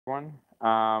One.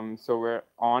 So we're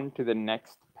on to the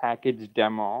next package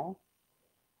demo.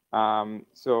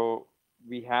 So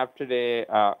we have today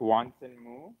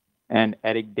Wancen and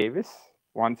Eric Davis.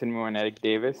 Wancen and Eric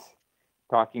Davis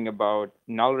talking about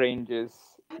null ranges,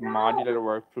 modular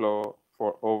workflow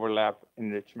for overlap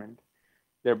enrichment.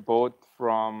 They're both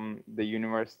from the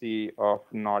University of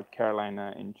North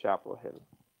Carolina in Chapel Hill.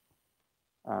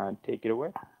 Take it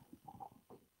away.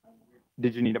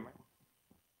 Did you need a mic?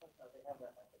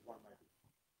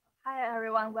 Hi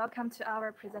everyone, welcome to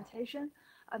our presentation.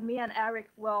 Me and Eric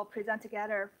will present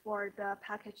together for the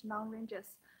package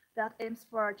Nullranges that aims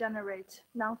for generate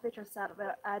non-feature set with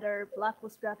either block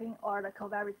bootstrapping or the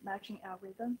covariate matching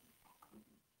algorithm.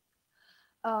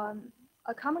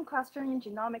 A common question in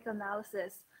genomic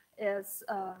analysis is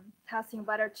testing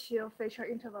whether two feature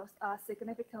intervals are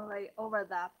significantly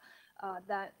overlap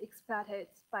than expected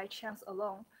by chance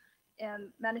alone. And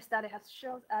many studies have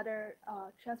shown either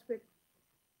transcript.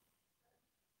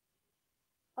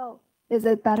 Oh, is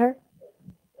it better?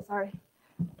 Sorry.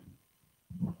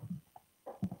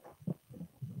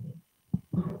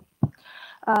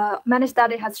 Many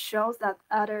studies have shown that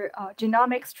other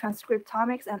genomics,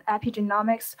 transcriptomics, and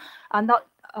epigenomics are not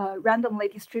randomly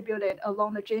distributed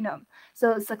along the genome.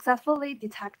 So successfully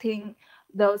detecting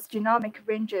those genomic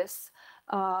ranges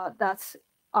that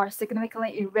are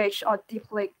significantly enriched or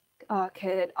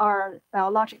duplicated are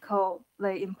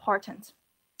biologically important.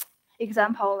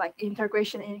 Example like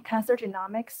integration in cancer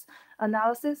genomics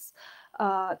analysis,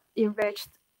 enriched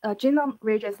genome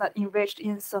regions that enriched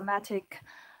in somatic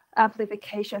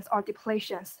amplifications or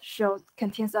depletions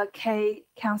contains a K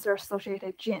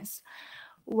cancer-associated genes.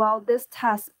 While this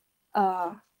test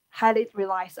highly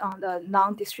relies on the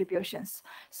non-distributions.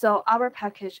 So our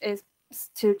package is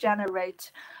to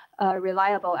generate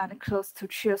reliable and close to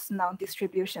choose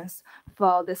non-distributions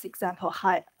for this example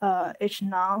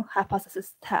H-non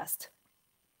hypothesis test.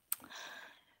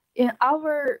 In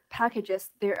our packages,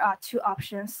 there are two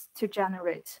options to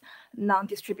generate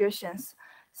non-distributions.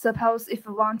 Suppose if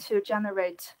you want to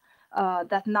generate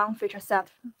that non-feature set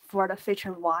for the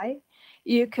feature Y,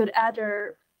 you could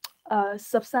either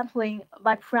subsampling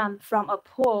Y prime from a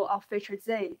pool of feature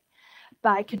Z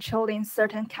by controlling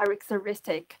certain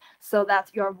characteristic so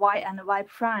that your Y and Y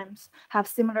primes have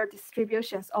similar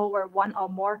distributions over one or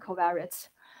more covariates.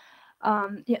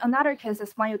 In another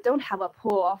cases, when you don't have a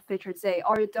pool of feature Z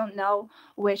or you don't know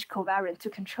which covariant to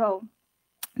control,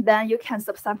 then you can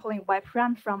subsampling Y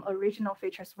prime from original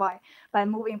features Y by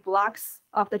moving blocks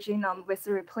of the genome with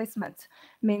the replacement,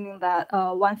 meaning that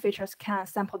one features can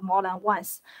sample more than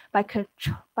once by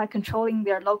controlling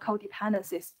their local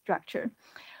dependency structure.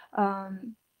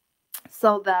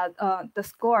 So that the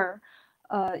score,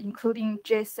 including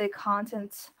JC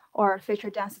content or feature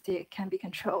density, can be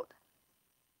controlled.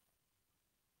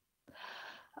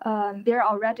 There are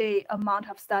already amount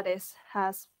of studies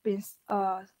has been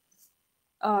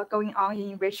going on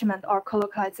in enrichment or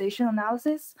colocalization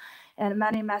analysis, and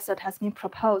many methods has been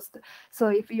proposed. So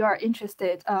if you are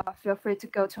interested, feel free to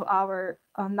go to our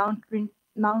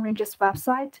Nullranges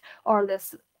website or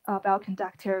this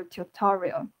BioConductor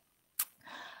tutorial.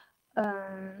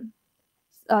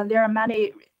 There are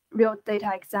many real data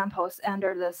examples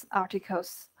under this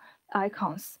article's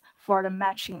icons for the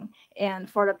matching, and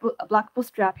for the block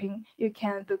bootstrapping, you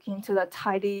can look into the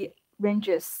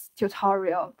tidyverse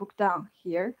tutorial book down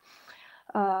here.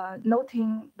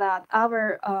 Noting that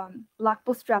our block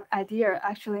bootstrap idea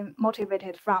actually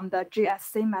motivated from the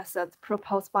GSC method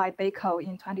proposed by Mikhail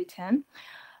in 2010.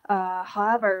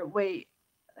 However,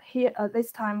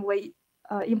 this time we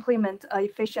implement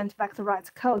efficient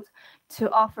vectorized code to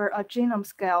offer a genome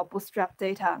scale bootstrap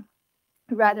data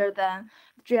rather than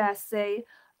GSC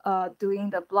doing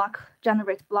the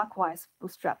generate blockwise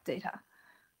bootstrap data.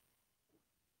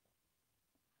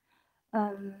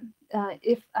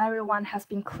 If everyone has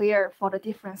been clear for the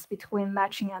difference between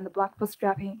matching and the block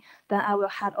bootstrapping, then I will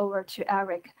head over to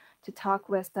Eric to talk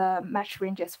with the match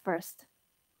ranges first.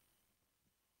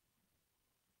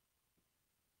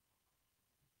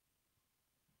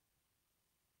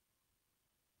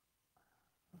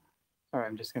 Sorry,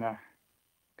 I'm just gonna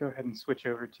go ahead and switch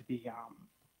over to the,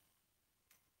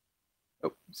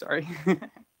 oh, sorry.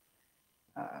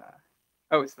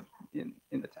 Oh, it's in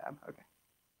the tab, okay.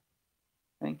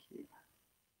 Thank you.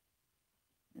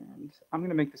 And I'm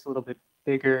gonna make this a little bit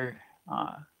bigger.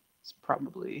 It's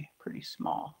probably pretty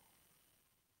small.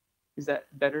 Is that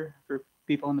better for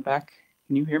people in the back?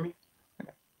 Can you hear me?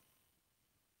 Okay.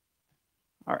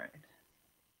 All right.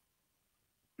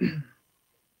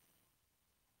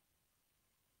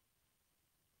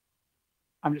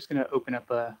 I'm just going to open up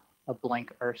a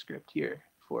blank R script here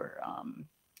for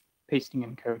pasting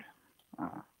in code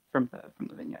from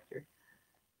the vignette here.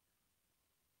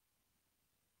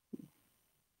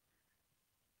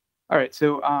 All right,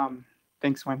 so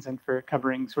thanks, Wancen, for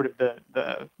covering sort of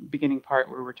the beginning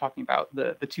part where we're talking about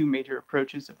the two major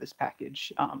approaches of this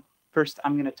package. First,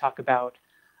 I'm going to talk about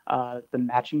the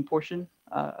matching portion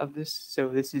of this. So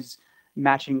this is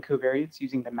matching covariates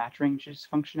using the match ranges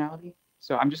functionality.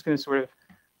 So I'm just going to sort of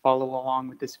follow along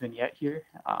with this vignette here.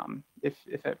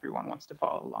 If everyone wants to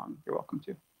follow along, you're welcome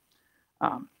to.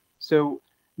 So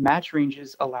match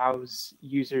ranges allows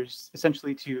users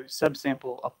essentially to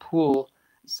subsample a pool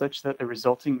such that the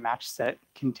resulting match set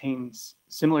contains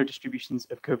similar distributions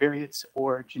of covariates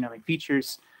or genomic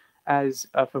features as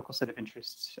a focal set of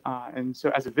interests. And so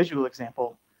as a visual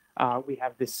example, we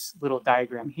have this little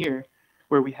diagram here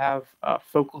where we have a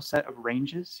focal set of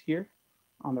ranges here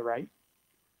on the right.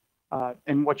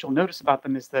 And what you'll notice about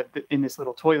them is that in this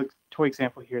little toy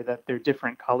example here, that they're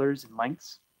different colors and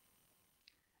lengths.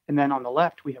 And then on the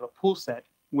left, we have a pool set,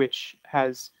 which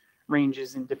has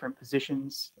ranges in different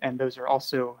positions, and those are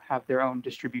also have their own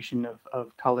distribution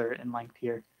of color and length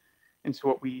here. And so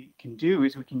what we can do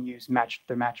is we can use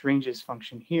the match ranges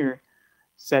function here,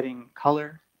 setting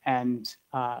color and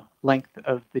length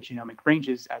of the genomic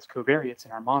ranges as covariates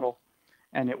in our model,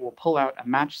 and it will pull out a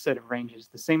matched set of ranges,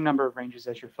 the same number of ranges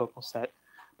as your focal set,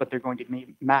 but they're going to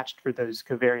be matched for those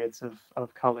covariates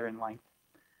of color and length.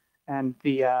 And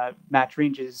the match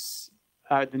ranges,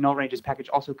 the Nullranges package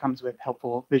also comes with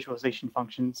helpful visualization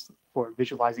functions for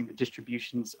visualizing the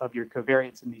distributions of your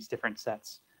covariates in these different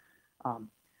sets.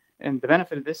 And the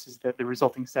benefit of this is that the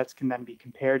resulting sets can then be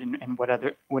compared in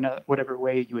whatever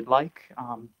way you would like,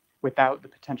 without the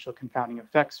potential confounding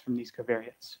effects from these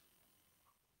covariates.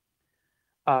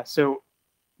 So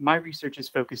my research is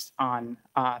focused on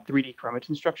 3D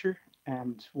chromatin structure,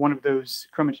 and one of those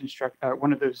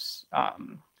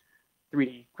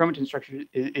 3D chromatin structure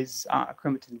is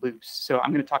chromatin loops. So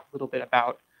I'm going to talk a little bit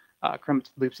about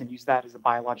chromatin loops and use that as a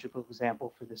biological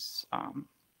example for this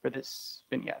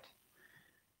vignette.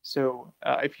 So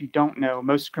if you don't know,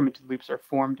 most chromatin loops are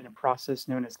formed in a process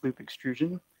known as loop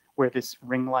extrusion, where this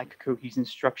ring-like cohesion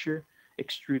structure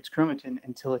extrudes chromatin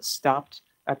until it's stopped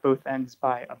at both ends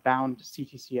by a bound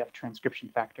CTCF transcription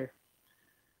factor.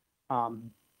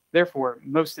 Therefore,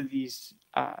 most of these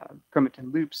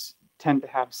chromatin loops tend to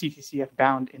have CTCF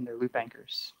bound in their loop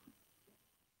anchors.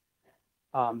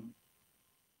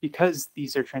 Because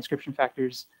these are transcription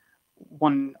factors,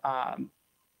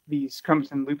 these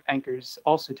chromatin loop anchors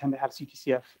also tend to have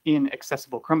CTCF in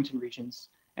accessible chromatin regions,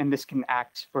 and this can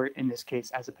act in this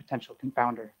case, as a potential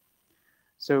confounder.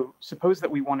 So suppose that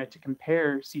we wanted to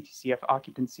compare CTCF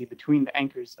occupancy between the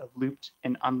anchors of looped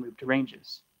and unlooped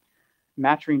ranges.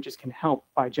 Match ranges can help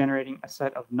by generating a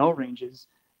set of null ranges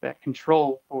that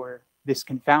control for this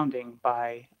confounding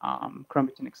by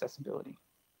chromatin accessibility.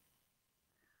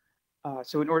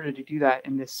 So in order to do that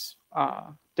in this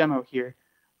demo here,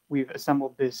 we've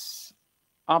assembled this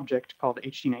object called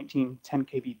HD19 10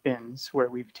 kb bins, where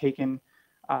we've taken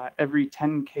every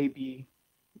 10 kb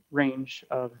range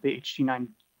of the HD9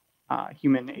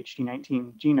 human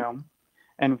HD19 genome,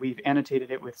 and we've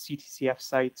annotated it with CTCF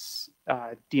sites,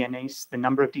 DNA, the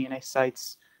number of DNA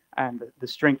sites, and the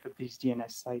strength of these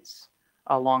DNA sites,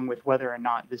 along with whether or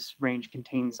not this range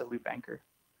contains a loop anchor.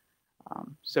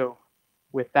 So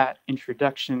with that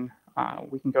introduction,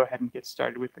 we can go ahead and get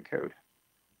started with the code.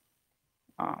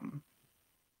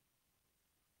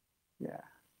 Yeah.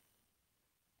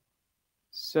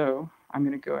 So I'm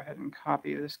going to go ahead and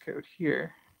copy this code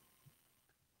here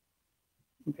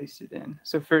and paste it in.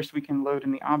 So first we can load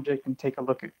in the object and take a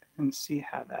look at and see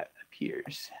how that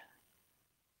appears.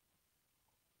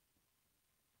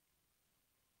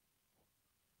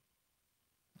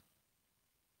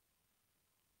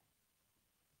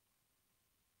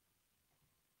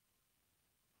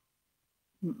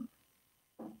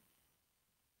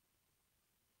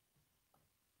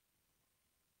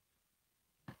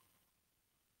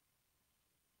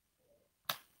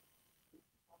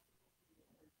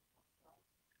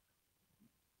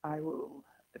 I will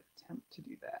attempt to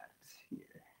do that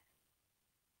here.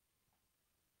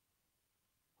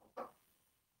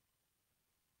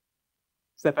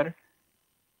 Is that better?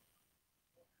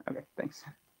 Okay, thanks.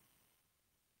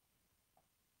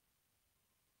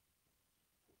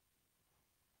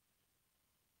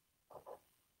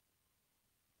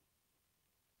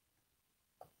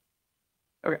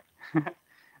 Okay,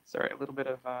 sorry, a little bit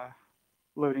of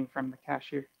loading from the cache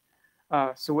here.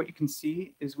 So what you can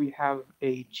see is we have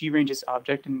a granges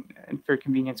object, and for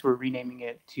convenience, we're renaming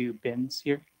it to bins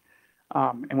here.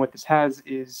 And what this has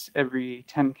is every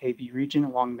 10 kb region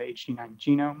along the HD9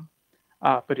 genome,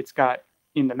 but it's got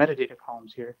in the metadata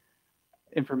columns here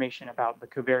information about the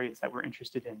covariates that we're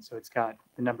interested in. So it's got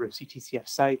the number of CTCF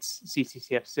sites,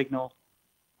 CTCF signal,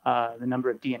 the number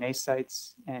of DNA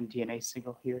sites and DNA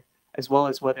signal here, as well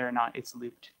as whether or not it's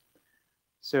looped.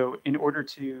 So in order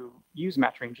to use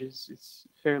match ranges, it's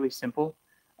fairly simple.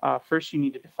 First, you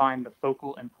need to define the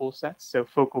focal and pool sets. So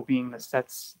focal being the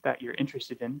sets that you're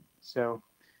interested in. So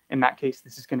in that case,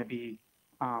 this is going to be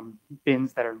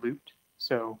bins that are looped.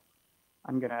 So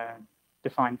I'm going to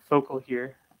define focal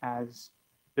here as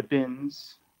the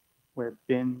bins where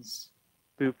bins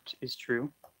looped is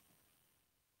true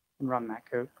and run that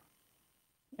code.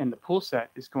 And the pool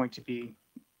set is going to be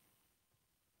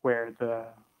where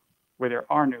there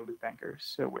are no loop anchors,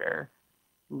 so where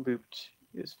looped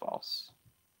is false.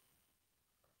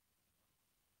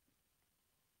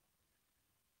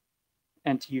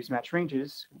 And to use match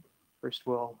ranges, first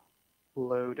we'll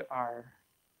load our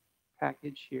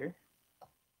package here.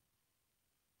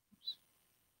 Oops.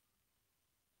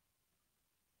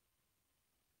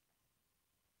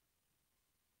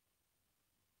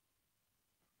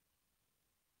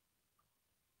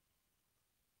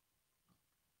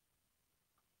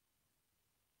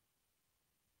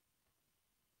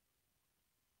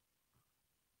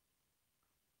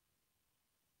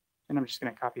 And I'm just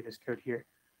going to copy this code here.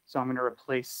 So I'm going to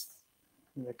replace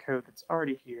the code that's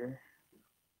already here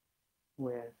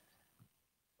with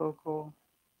focal,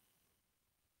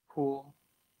 pool,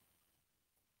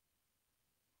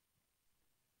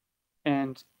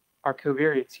 and our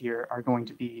covariates here are going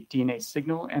to be DNA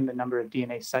signal and the number of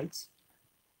DNA sites.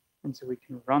 And so we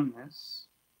can run this.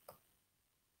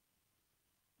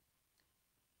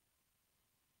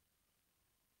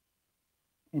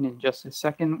 And in just a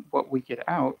second, what we get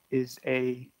out is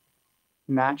a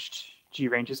matched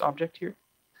GRanges object here.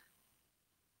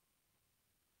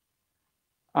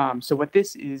 So what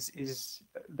this is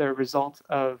the result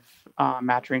of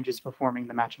match ranges performing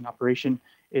the matching operation.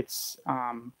 It's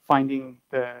finding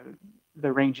the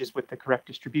ranges with the correct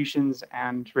distributions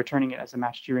and returning it as a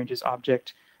matched GRanges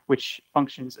object, which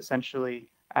functions essentially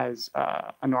as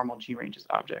a normal GRanges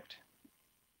object.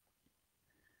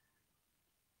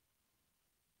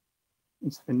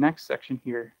 And so the next section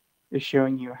here is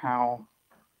showing you how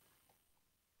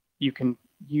you can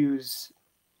use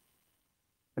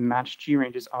the matched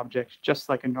GRanges object just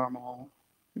like a normal,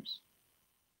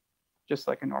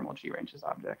 GRanges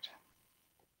object.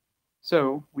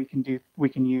 So we can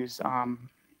use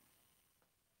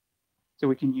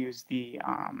the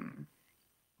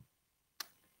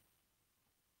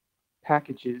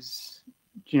packages,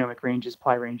 genomic ranges,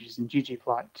 ply ranges, and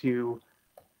ggplot to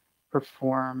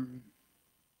perform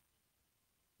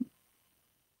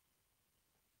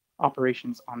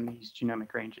operations on these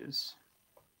genomic ranges.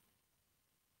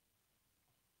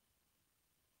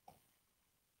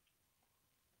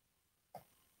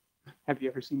 Have you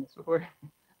ever seen this before?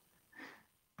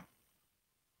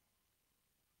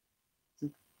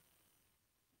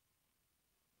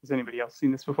 Has anybody else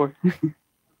seen this before?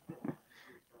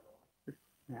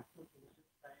 Yeah.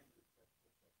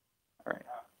 All right.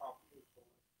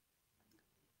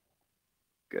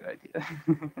 Good idea.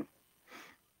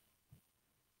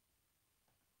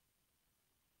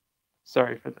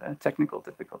 Sorry for the technical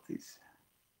difficulties.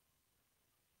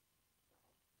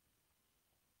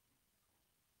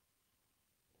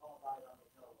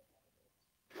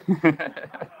 Let's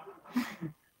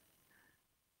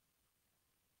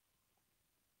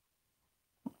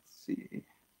see.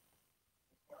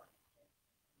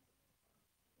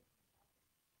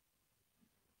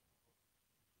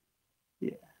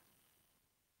 Yeah.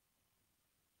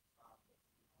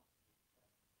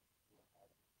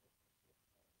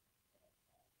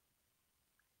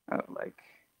 Oh, like,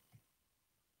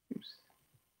 oops.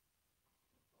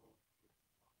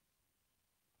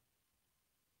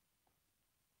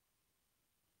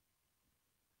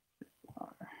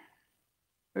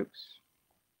 Oops.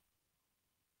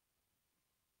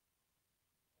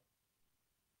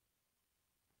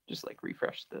 Just like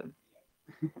refresh the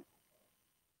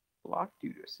block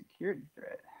due to a security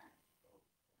threat.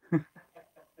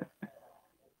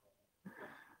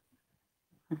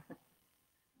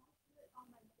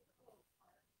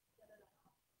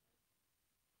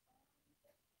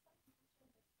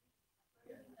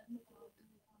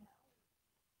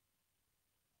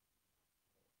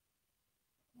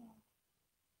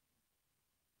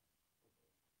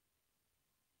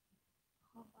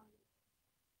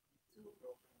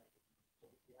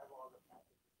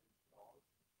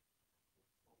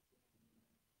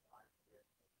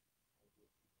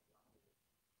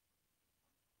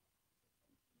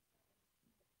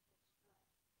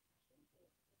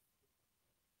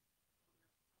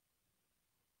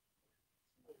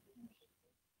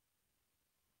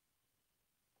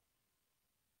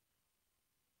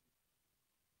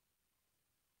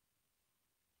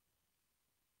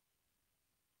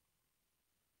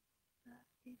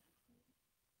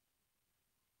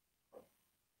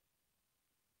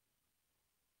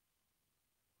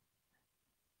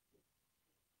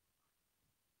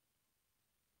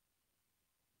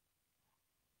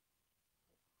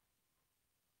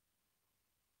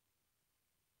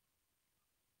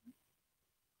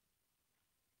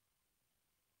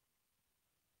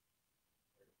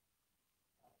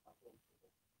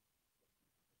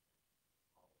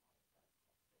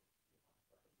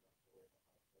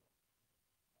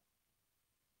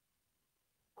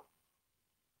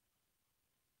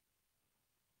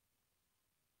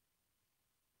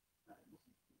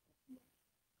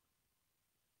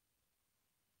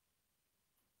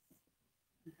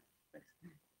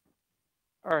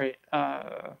 All right.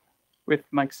 With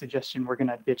Mike's suggestion, we're going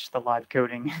to ditch the live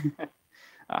coding.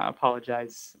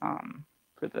 Apologize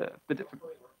for the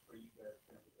difficulty.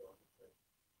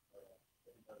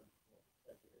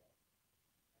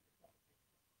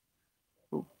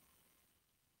 Ooh.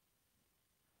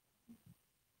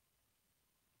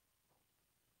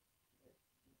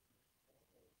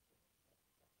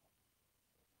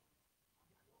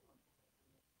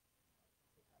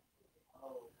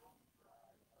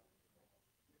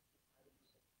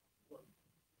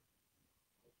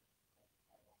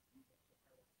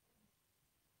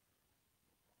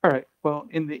 All right. Well,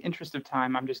 in the interest of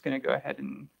time, I'm just going to go ahead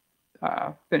and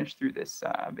finish through this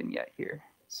vignette here.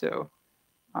 So,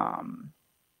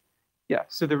 yeah,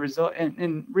 so the result,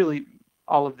 and really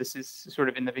all of this is sort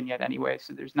of in the vignette anyway,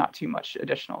 so there's not too much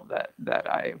additional that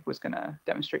I was going to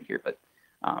demonstrate here, but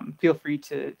feel free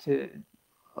to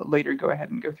later go ahead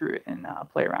and go through it and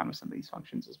play around with some of these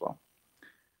functions as well.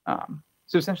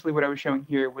 So essentially what I was showing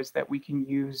here was that we can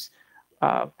use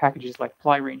packages like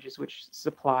Nullranges, which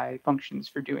supply functions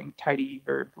for doing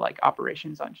tidyverse-like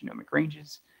operations on genomic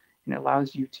ranges, and it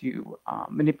allows you to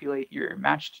manipulate your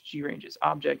matched GRanges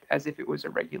object as if it was a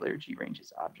regular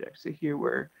GRanges object. So here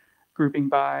we're grouping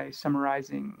by,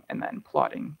 summarizing, and then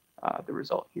plotting the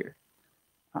result here.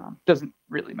 Doesn't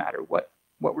really matter what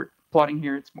we're plotting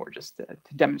here. It's more just to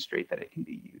demonstrate that it can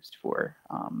be used for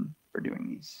doing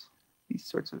these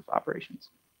sorts of operations.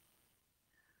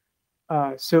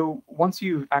 So once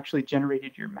you've actually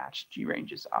generated your matched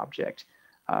GRanges object,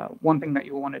 one thing that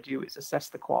you'll want to do is assess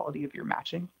the quality of your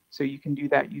matching. So you can do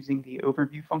that using the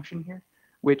overview function here,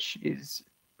 which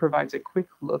provides a quick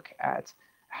look at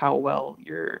how well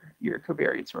your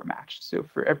covariates were matched. So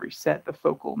for every set, the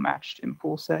focal, matched, and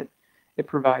pool set, it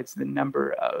provides the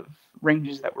number of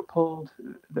ranges that were pulled,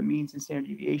 the means and standard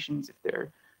deviations if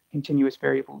they're continuous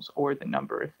variables, or the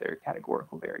number if they're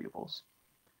categorical variables.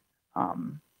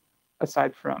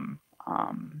 Aside from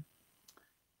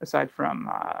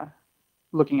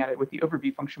looking at it with the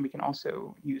overview function, we can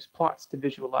also use plots to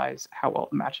visualize how well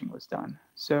the matching was done.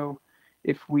 So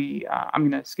if we, I'm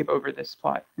going to skip over this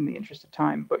plot in the interest of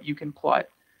time, but you can plot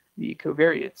the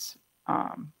covariates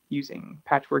using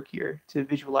patchwork here to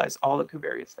visualize all the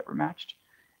covariates that were matched.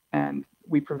 And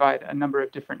we provide a number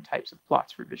of different types of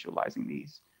plots for visualizing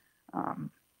these.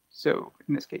 So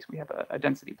in this case, we have a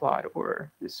density plot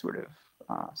or this sort of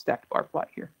stacked bar plot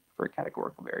here for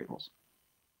categorical variables.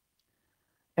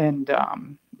 And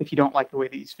if you don't like the way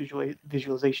these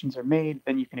visualizations are made,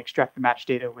 then you can extract the match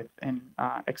data with an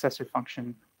accessor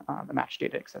function, the match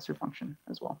data accessor function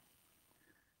as well.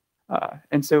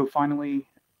 And so finally,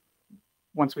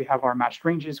 once we have our matched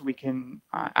ranges, we can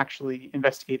actually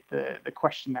investigate the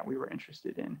question that we were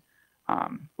interested in,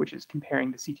 which is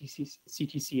comparing the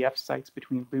CTCF sites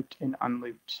between looped and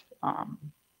unlooped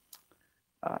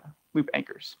loop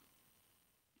anchors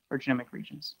or genomic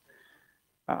regions.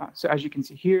 So as you can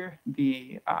see here,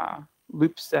 the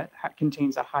loop set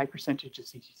contains a high percentage of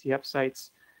CTCF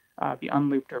sites. The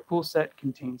unlooped or pool set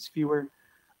contains fewer.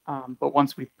 But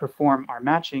once we perform our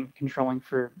matching, controlling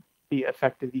for the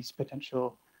effect of these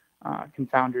potential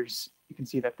confounders, you can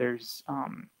see that there's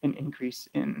an increase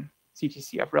in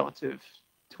CTCF relative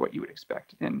to what you would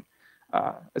expect. And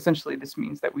essentially, this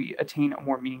means that we attain a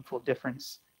more meaningful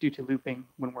difference due to looping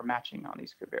when we're matching on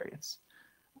these covariates.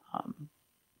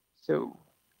 So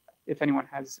if anyone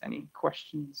has any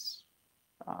questions,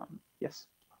 yes.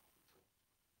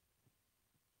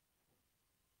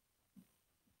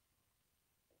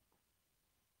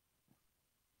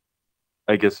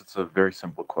 I guess it's a very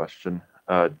simple question.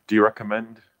 Do you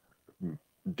recommend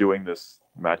doing this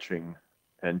matching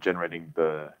and generating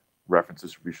the reference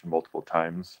distribution multiple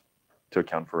times to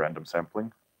account for random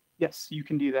sampling? Yes, you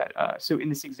can do that. So in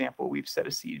this example, we've set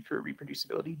a seed for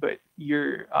reproducibility, but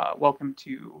you're welcome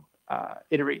to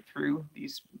iterate through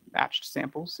these matched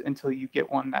samples until you get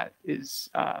one that is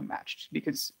matched,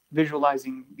 because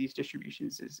visualizing these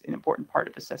distributions is an important part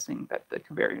of assessing that the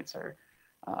covariates are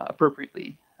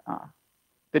appropriately,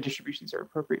 the distributions are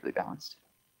appropriately balanced.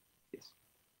 Yes.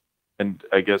 And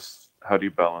I guess, how do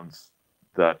you balance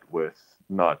that with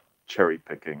not cherry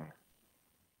picking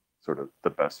sort of the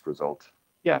best result?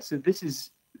 Yeah, so this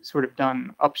is sort of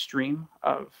done upstream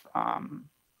of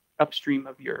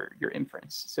your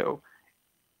inference. So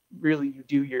really, you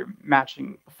do your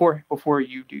matching before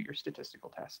you do your statistical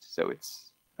test. So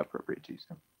it's appropriate to do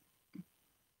so.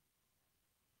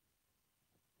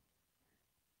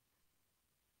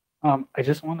 I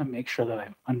just want to make sure that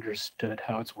I've understood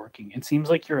how it's working. It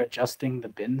seems like you're adjusting the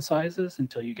bin sizes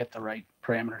until you get the right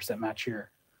parameters that match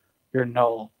your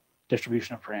null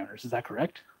distribution of parameters. Is that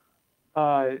correct?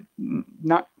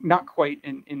 Not quite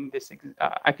in this.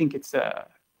 I think it's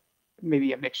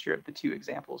maybe a mixture of the two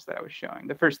examples that I was showing.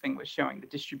 The first thing was showing the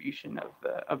distribution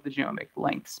of the genomic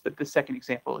lengths, but the second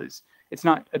example is it's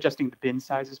not adjusting the bin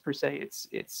sizes per se.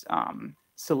 It's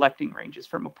selecting ranges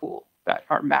from a pool that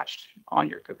are matched on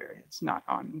your covariates, not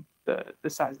on the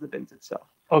size of the bins itself.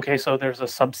 Okay, so there's a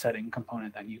subsetting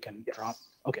component that you can Yes. drop.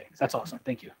 Okay, that's awesome.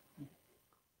 Thank you.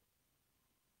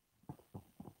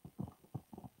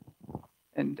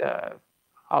 And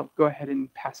I'll go ahead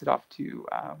and pass it off to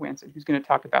Wancen, who's going to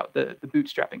talk about the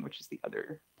bootstrapping, which is the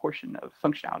other portion of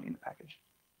functionality in the package.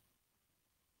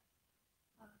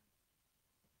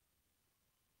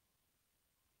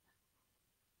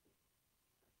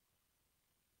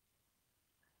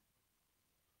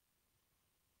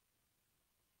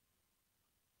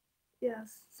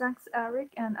 Yes, thanks,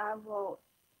 Eric. And I will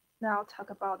now talk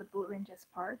about the boot ranges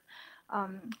part.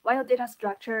 While data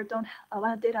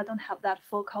don't have that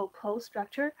focal closed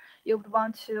structure, you would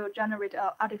want to generate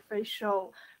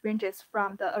artificial ranges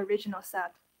from the original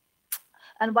set.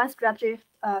 And one strategy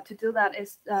to do that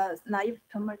is naive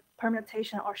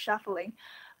permutation or shuffling.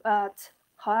 But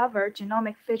however,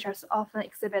 genomic features often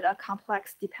exhibit a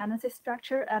complex dependency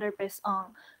structure, either based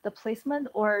on the placement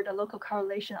or the local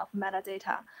correlation of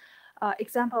metadata.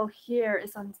 Example here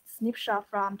is a snapshot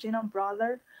from Genome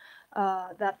Brawler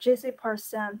that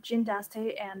JC% gene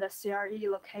density and the CRE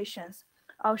locations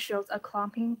all shows a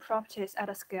clumping properties at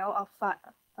a scale of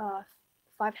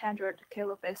 500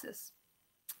 kilobases.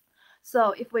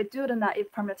 So if we do the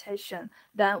naive permutation,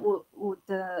 then we would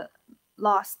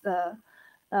lose the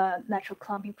natural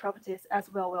clumping properties as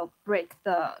well will break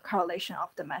the correlation of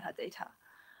the metadata.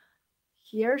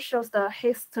 Here shows the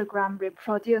histogram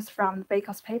reproduced from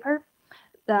Baker's paper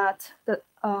that the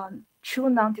true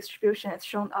non-distribution is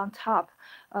shown on top,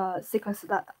 sequences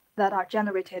that are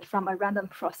generated from a random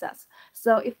process.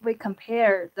 So if we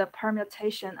compare the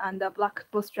permutation and the block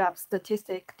bootstrap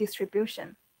statistic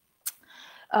distribution,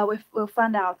 we'll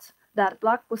find out that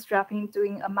block bootstrapping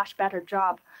doing a much better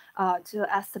job to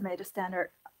estimate the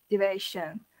standard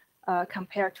deviation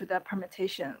compared to the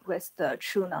permutation with the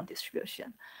true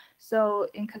non-distribution. So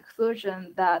in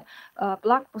conclusion, that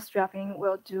block bootstrapping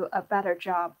will do a better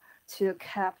job to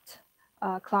kept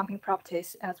clumping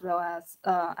properties as well as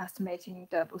estimating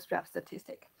the bootstrap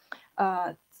statistic.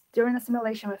 During the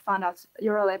simulation, we found out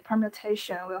usually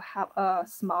permutation will have a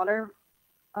smaller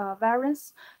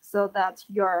variance, so that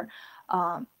your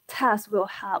test will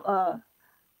have a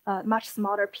much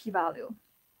smaller p-value,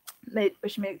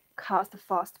 which may cause the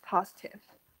false positive.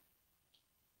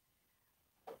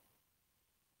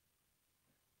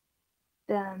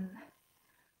 Then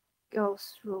go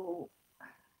through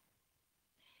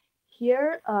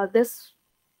here. This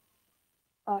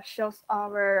shows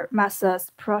our methods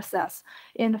process.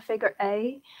 In the figure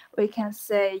A, we can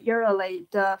say usually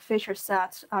the feature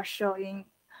sets are showing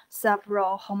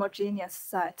several homogeneous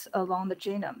sets along the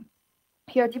genome.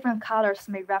 Here, different colors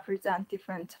may represent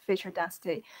different feature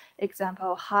density.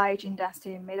 Example, high gene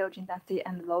density, middle gene density,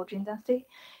 and low gene density.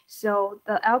 So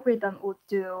the algorithm would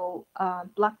do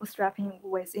block bootstrapping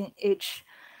within each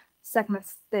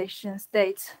segmentation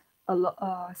state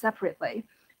separately.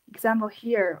 Example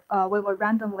here, we will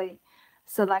randomly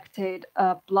selected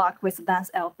a block with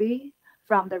length LB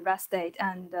from the rest state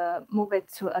and move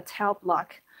it to a tail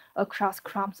block across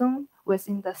chromosome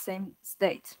within the same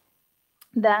state.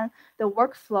 Then the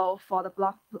workflow for the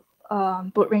block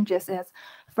boot ranges is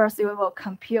first we will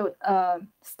compute a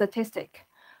statistic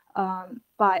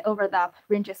by overlap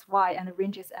ranges Y and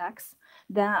ranges X.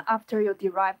 Then after you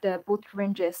derive the boot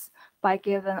ranges by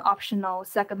given optional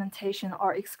segmentation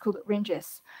or exclude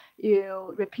ranges,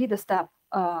 you repeat the step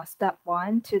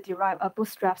 1 to derive a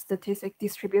bootstrap statistic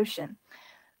distribution.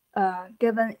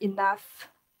 Given enough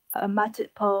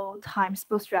multiple times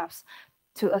bootstraps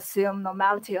to assume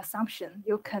normality assumption,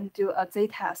 you can do a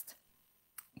z-test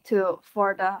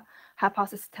for the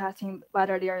hypothesis testing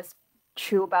whether there is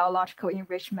true biological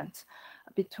enrichment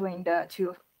between the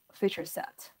two feature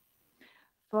sets.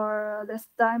 For this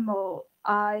demo,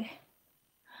 I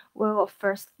will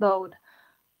first load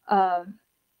a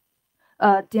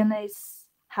DNA's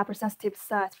hypersensitive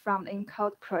set from the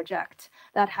ENCODE project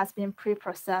that has been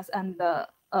pre-processed and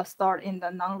stored in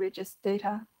the Nullranges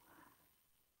data.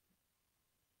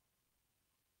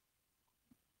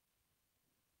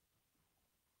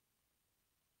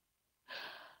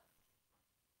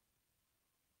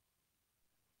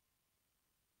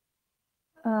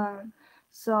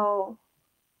 So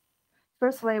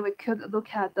firstly, we could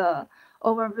look at the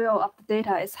overview of the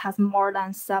data. It has more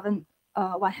than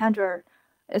 100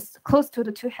 It's close to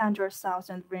the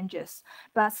 200,000 ranges,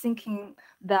 but thinking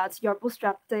that your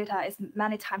bootstrap data is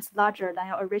many times larger than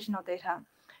your original data.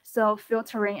 So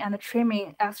filtering and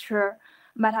trimming extra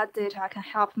metadata can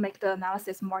help make the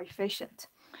analysis more efficient.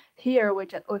 Here, we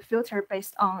filter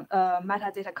based on a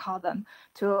metadata column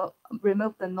to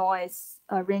remove the noise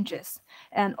ranges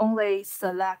and only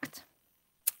select,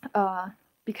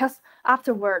 because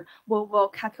afterward, we will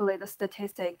calculate the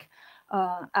statistic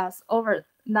as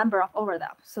number of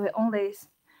overlap. So we only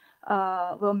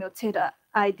will mutate the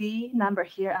ID number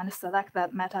here and select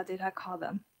that metadata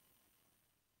column.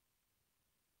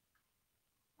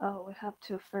 We have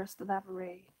to first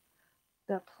elaborate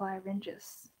the apply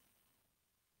ranges.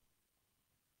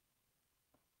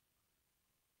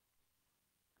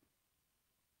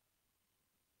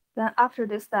 Then after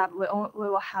this step, we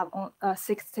will have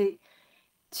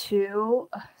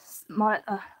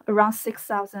around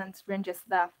 6,000 ranges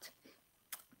left.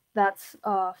 That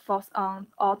falls on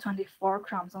all 24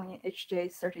 chromosomes in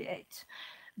HJ38.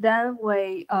 Then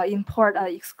we import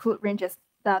exclude ranges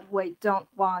that we don't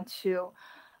want to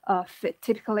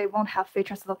typically won't have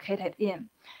features located in.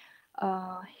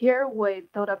 Here we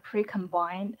build a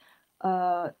pre-combined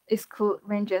exclude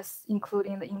ranges,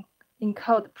 including the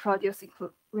encode produce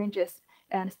include ranges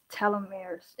and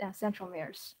telomeres and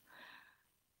centromeres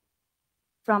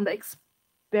from the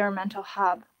experimental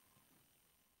hub.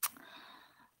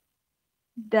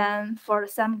 Then for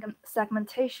the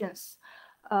segmentations,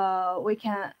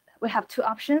 we have two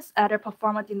options: either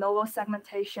perform a de novo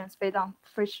segmentations based on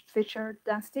feature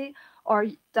density, or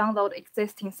download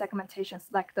existing segmentations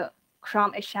like the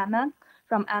Chrome HMN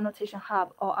from Annotation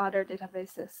Hub or other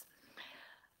databases.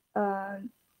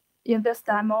 In this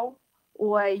demo,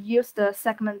 we use the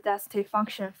segment density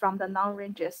function from the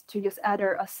Nullranges to use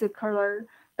either a circular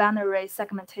binary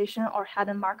segmentation or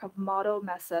hidden Markov model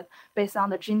method based on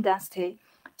the gene density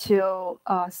to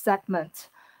segment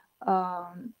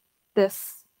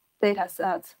this data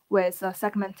set with a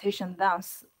segmentation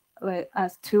length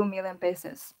as 2 million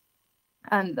bases.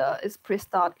 And it's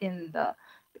pre-stored in the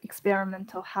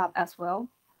experimental hub as well.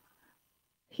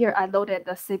 Here I loaded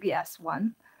the CBS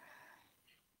one.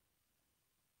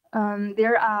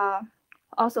 There are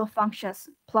also functions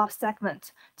plot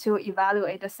segment to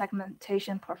evaluate the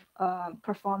segmentation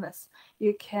performance.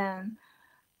 You can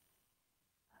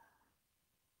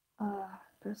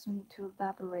first we need to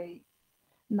elaborate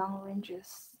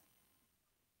Nullranges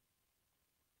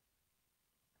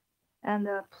and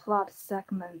the plot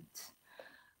segment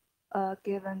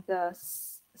given the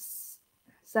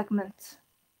segment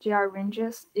GR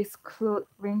ranges, exclude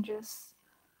ranges,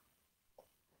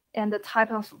 and the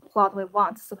type of plot we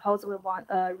want. Suppose we want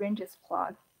a ranges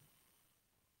plot.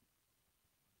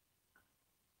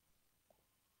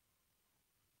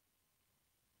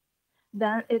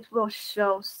 Then it will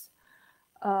show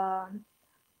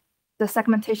the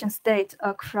segmentation state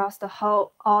across the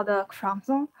whole, all the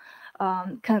chromosome.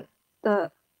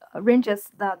 The ranges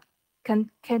that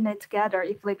can concatenate together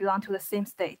if they belong to the same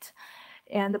state.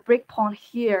 And the breakpoint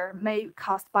here may be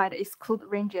caused by the exclude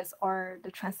ranges or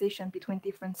the transition between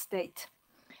different states.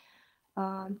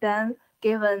 Then,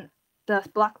 given the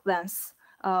block length,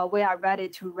 we are ready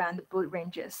to run the boot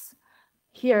ranges.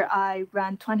 Here, I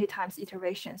ran 20 times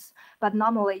iterations, but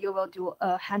normally you will do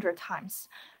 100 times.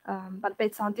 But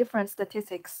based on different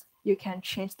statistics, you can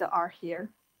change the R here.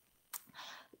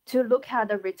 To look at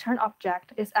the return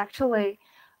object is actually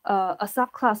a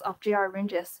subclass of GR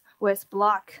ranges with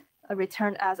block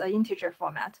returned as an integer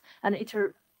format, and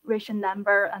iteration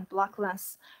number and block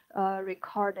length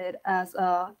recorded as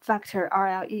a vector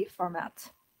RLE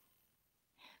format.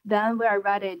 Then we are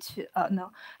ready to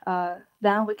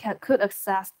then we could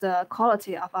access the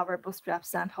quality of our bootstrap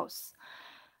samples.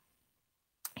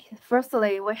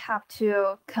 Firstly, we have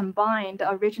to combine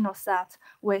the original set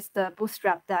with the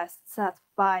bootstrap set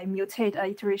by mutate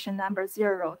iteration number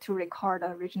 0 to record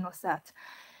the original set.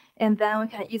 And then we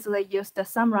can easily use the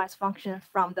summarize function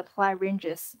from the apply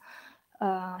ranges.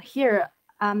 Here,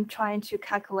 I'm trying to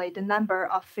calculate the number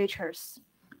of features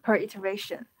per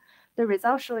iteration. The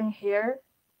result showing here,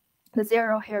 the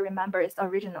 0 here, remember, is the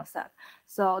original set.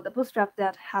 So the bootstrap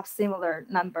that have similar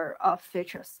number of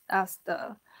features as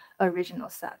the original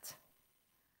set.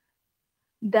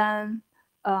 Then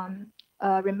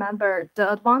remember,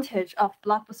 the advantage of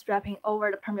block bootstrapping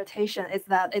over the permutation is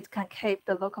that it can keep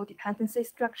the local dependency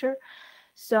structure.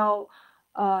 So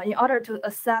in order to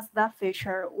assess that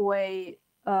feature, we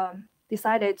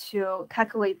decided to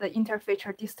calculate the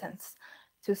interfeature distance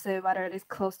to see whether it is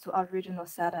close to our original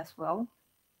set as well.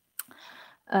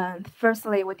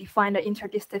 Firstly, we define the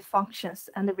interdistant functions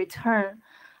and return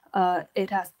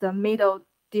it as the middle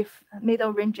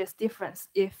middle ranges difference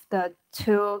if the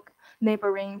two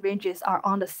neighboring ranges are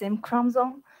on the same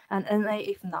chromosome, and NA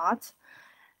if not.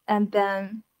 And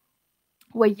then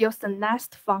we use the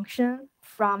nest function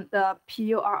from the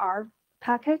PURR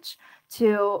package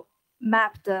to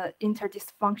map the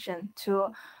interdist function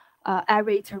to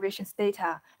every iteration's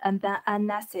data, and then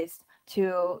unnest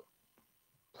to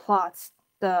plot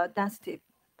the density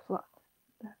plot.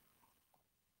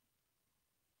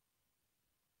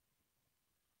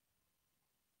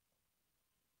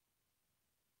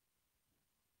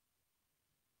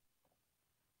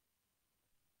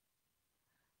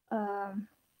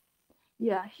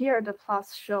 Yeah, here the plot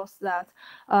shows that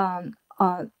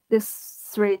this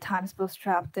 3 times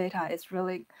bootstrap data is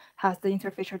really has the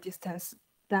interfeature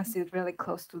density really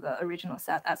close to the original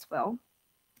set as well.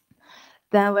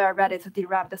 Then we are ready to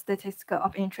derive the statistical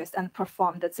of interest and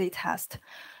perform the z-test.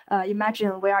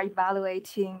 Imagine we are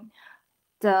evaluating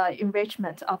the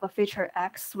enrichment of a feature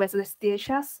X with this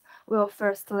DHS. We'll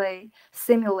firstly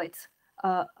simulate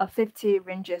a 50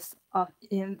 ranges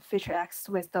in feature X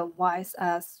with the Y's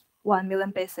as 1 million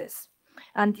bases,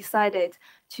 and decided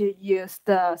to use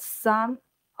the sum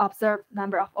observed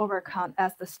number of overcount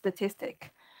as the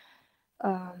statistic.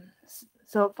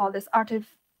 So for this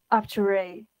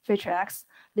arbitrary feature X,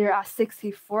 there are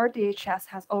 64 DHS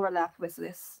has overlapped with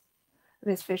this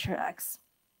feature X.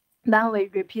 Then we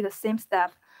repeat the same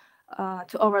step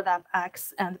to overlap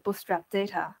X and bootstrap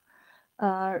data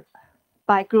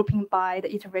by grouping by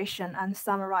the iteration and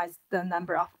summarize the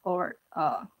number of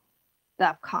overlap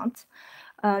count.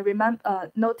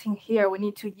 Noting here, we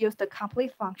need to use the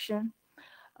complete function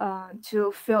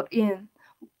to fill in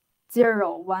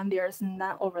 0 when there's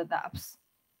none overlaps.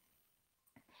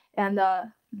 And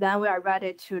then we are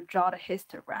ready to draw the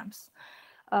histograms.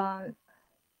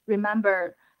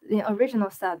 Remember, in the original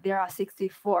set, there are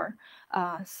 64,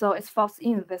 so it falls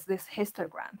in with these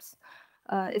histograms.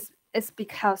 It's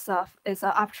because of it's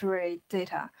arbitrary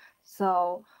data.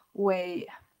 So we,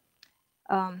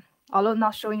 although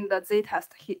not showing the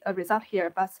z-test result here,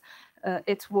 but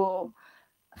it will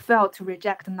fail to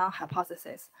reject the null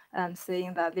hypothesis and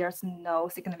saying that there's no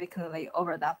significantly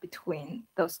overlap between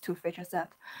those two feature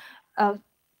sets.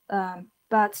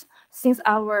 But since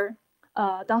our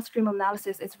downstream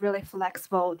analysis is really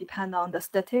flexible, depending on the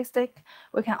statistic,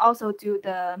 we can also do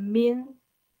the mean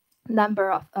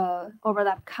number of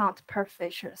overlap count per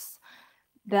features.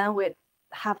 Then we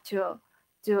have to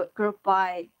do group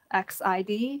by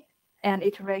XID and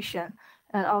iteration,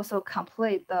 and also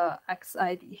complete the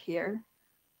XID here.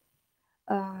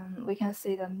 We can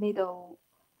see the middle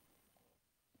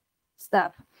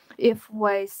step. If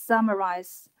we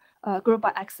summarize group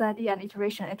by XID and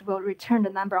iteration, it will return the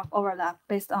number of overlap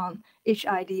based on each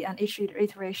ID and each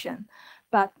iteration.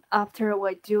 But after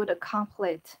we do the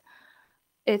complete,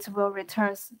 it will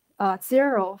return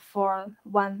 0 for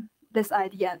when this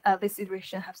ID and this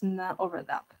iteration has no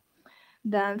overlap.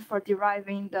 Then for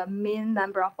deriving the mean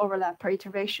number of overlap per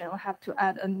iteration, we have to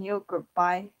add a new group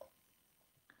by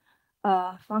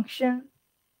function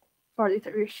for the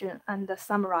iteration and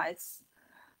summarize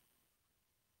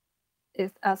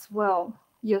it as well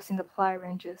using the ply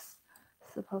ranges.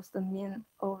 Suppose the mean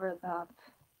overlap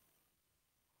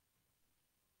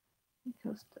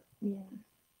equals the mean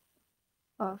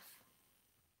of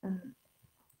an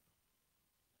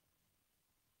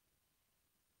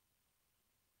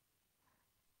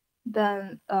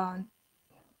then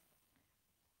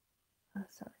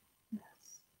sorry,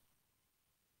 yes.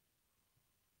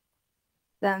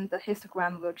 Then the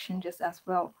histogram will changes as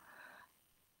well.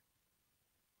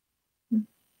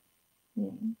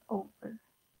 Mean over.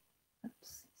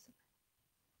 Oops.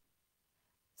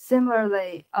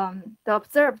 Similarly, the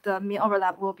observed mean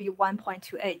overlap will be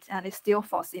 1.28, and it still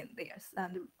falls in there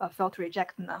and failed to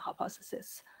reject the null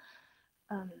hypothesis.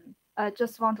 I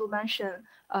just want to mention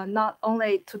not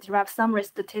only to derive summary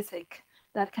statistic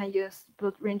that can use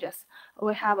both ranges,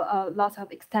 we have a lot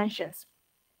of extensions.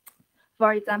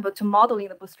 For example, to modeling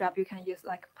the bootstrap, you can use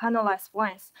like panelized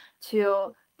ones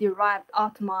to derive,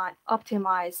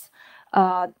 optimize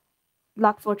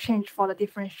log4 change for the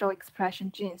differential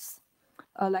expression genes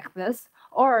like this.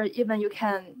 Or even you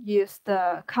can use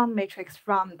the count matrix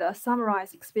from the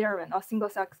summarized experiment or single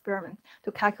cell experiment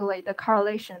to calculate the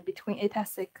correlation between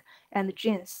ATAC and the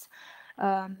genes.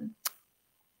 And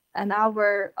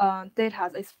our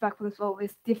data is flexible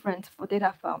with different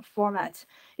data format.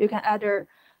 You can either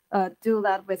do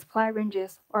that with ply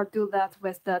ranges or do that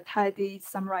with the tidy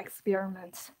summary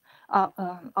experiment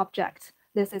object.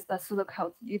 This is the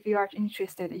pseudocode. If you are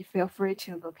interested, you feel free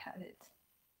to look at it.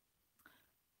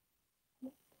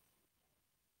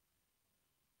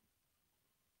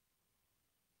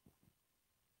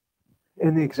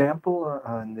 In the example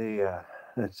on the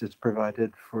that's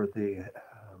provided for the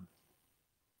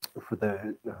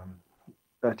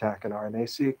attack and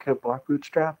RNA-seq block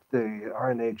bootstrap, the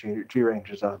RNA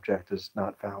G-ranges object is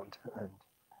not found. And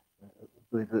I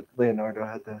believe that Leonardo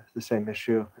had the same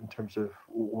issue in terms of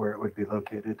where it would be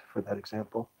located for that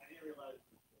example.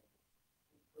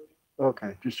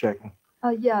 Okay, just checking.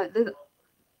 Yeah,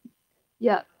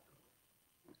 yeah,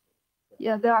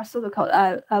 there are pseudocode.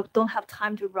 I don't have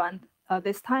time to run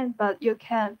this time, but you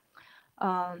can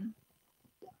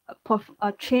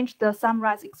change the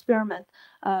summarize experiment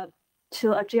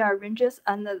to a GR ranges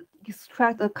and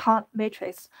extract the count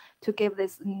matrix to give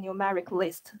this numeric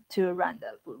list to run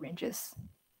the ranges.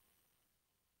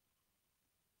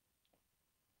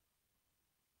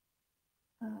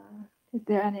 Is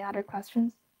there any other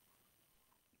questions?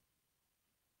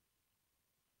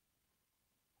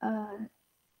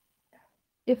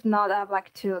 If not, I'd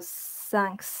like to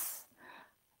thank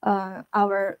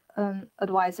our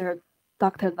advisor,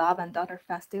 Dr. Love and Dr.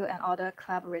 Phanstiel, and all the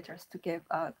collaborators to give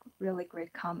a really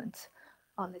great comment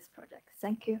on this project.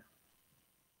 Thank you.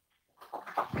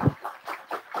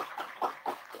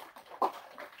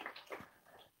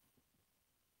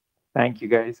 Thank you,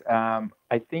 guys.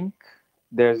 I think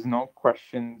there's no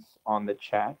questions on the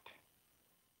chat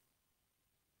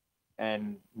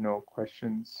and no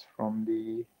questions from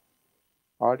the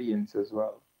audience as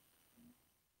well.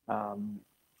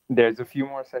 There's a few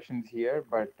more sessions here,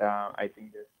 but I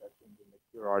think there's sessions in the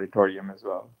Pure auditorium as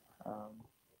well.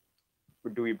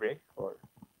 Do we break or?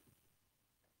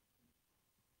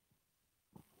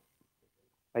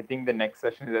 I think the next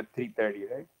session is at 3:30,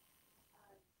 right?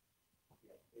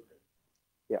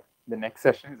 Yeah, the next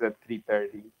session is at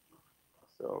 3:30.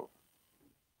 So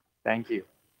thank you.